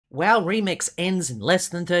WoW Remix ends in less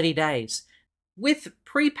than 30 days. With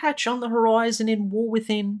pre-patch on the horizon in War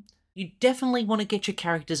Within, you definitely want to get your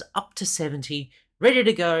characters up to 70, ready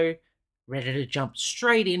to go, ready to jump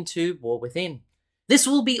straight into War Within. This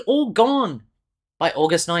will be all gone by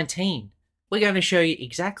August 19. We're going to show you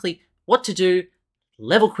exactly what to do,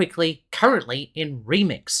 level quickly, currently in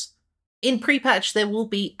Remix. In pre-patch, there will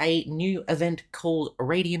be a new event called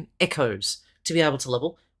Radiant Echoes to be able to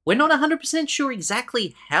level. We're not 100% sure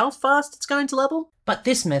exactly how fast it's going to level, but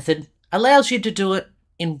this method allows you to do it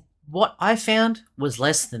in what I found was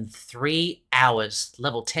less than 3 hours,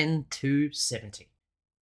 level 10 to 70.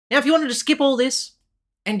 Now, if you wanted to skip all this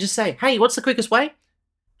and just say, hey, what's the quickest way?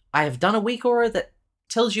 I have done a week aura that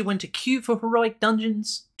tells you when to queue for heroic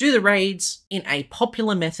dungeons, do the raids in a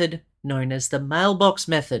popular method known as the mailbox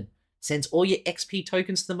method. Sends all your XP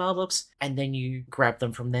tokens to the mailbox, and then you grab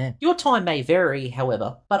them from there. Your time may vary,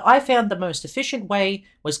 however, but I found the most efficient way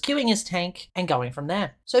was queuing as tank and going from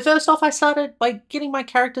there. So first off, I started by getting my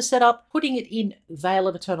character set up, putting it in Veil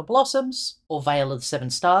of Eternal Blossoms, or Veil of the Seven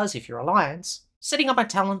Stars if you're Alliance, setting up my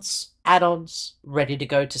talents, add-ons, ready to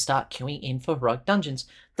go to start queuing in for heroic dungeons.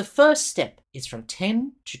 The first step is from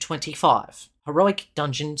 10 to 25, heroic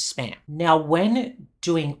dungeon spam. Now when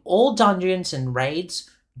doing all dungeons and raids,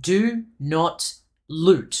 do not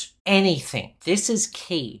loot anything. This is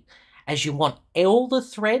key, as you want all the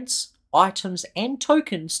threads, items, and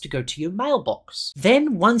tokens to go to your mailbox.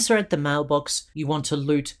 Then, once they're at the mailbox, you want to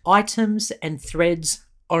loot items and threads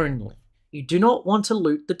only. You do not want to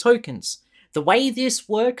loot the tokens. The way this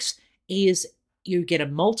works is you get a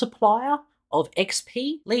multiplier of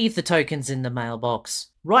XP, leave the tokens in the mailbox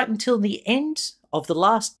right until the end of the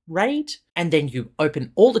last raid, and then you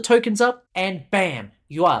open all the tokens up, and bam,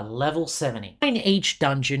 you are level 70. In each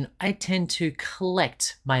dungeon, I tend to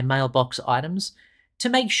collect my mailbox items to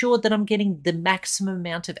make sure that I'm getting the maximum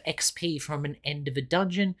amount of XP from an end of a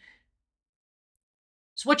dungeon.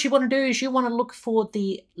 So what you want to do is you want to look for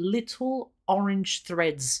the little orange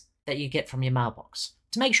threads that you get from your mailbox.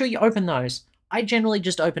 To make sure you open those, I generally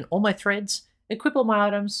just open all my threads, equip all my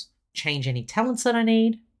items, change any talents that I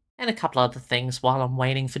need, and a couple other things while I'm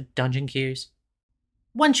waiting for dungeon queues.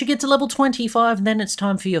 Once you get to level 25, then it's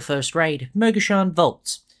time for your first raid, Mogashan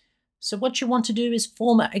Vaults. So what you want to do is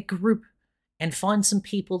form a group and find some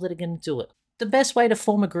people that are going to do it. The best way to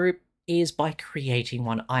form a group is by creating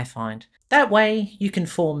one, I find. That way, you can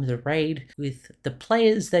form the raid with the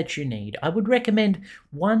players that you need. I would recommend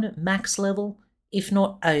one max level, if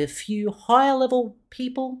not a few higher level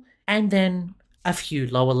people, and then a few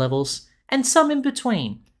lower levels, and some in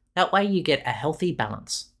between. That way you get a healthy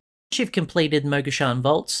balance. Once you've completed Mogashan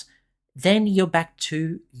Vaults, then you're back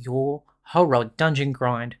to your heroic dungeon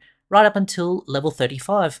grind, right up until level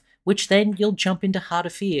 35, which then you'll jump into Heart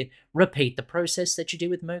of Fear, repeat the process that you do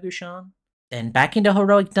with Mogashan, then back into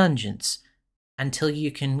heroic dungeons, until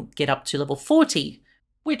you can get up to level 40,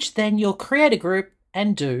 which then you'll create a group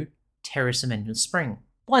and do Terrace of Endless Spring.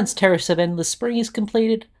 Once Terrace of Endless Spring is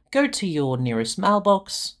completed, go to your nearest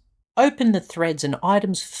mailbox, open the threads and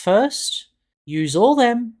items first, use all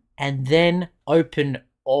them, and then open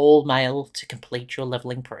all mail to complete your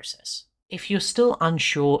leveling process. If you're still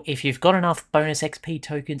unsure if you've got enough bonus XP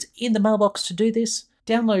tokens in the mailbox to do this,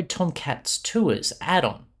 download Tomcat's Tours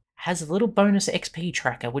add-on. It has a little bonus XP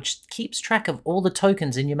tracker which keeps track of all the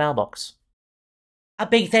tokens in your mailbox. A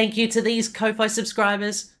big thank you to these Ko-Fi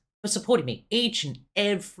subscribers for supporting me each and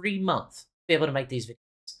every month to be able to make these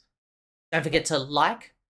videos. Don't forget to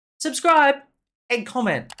like, subscribe, and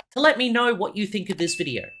comment to let me know what you think of this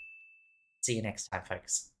video. See you next time,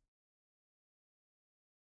 folks.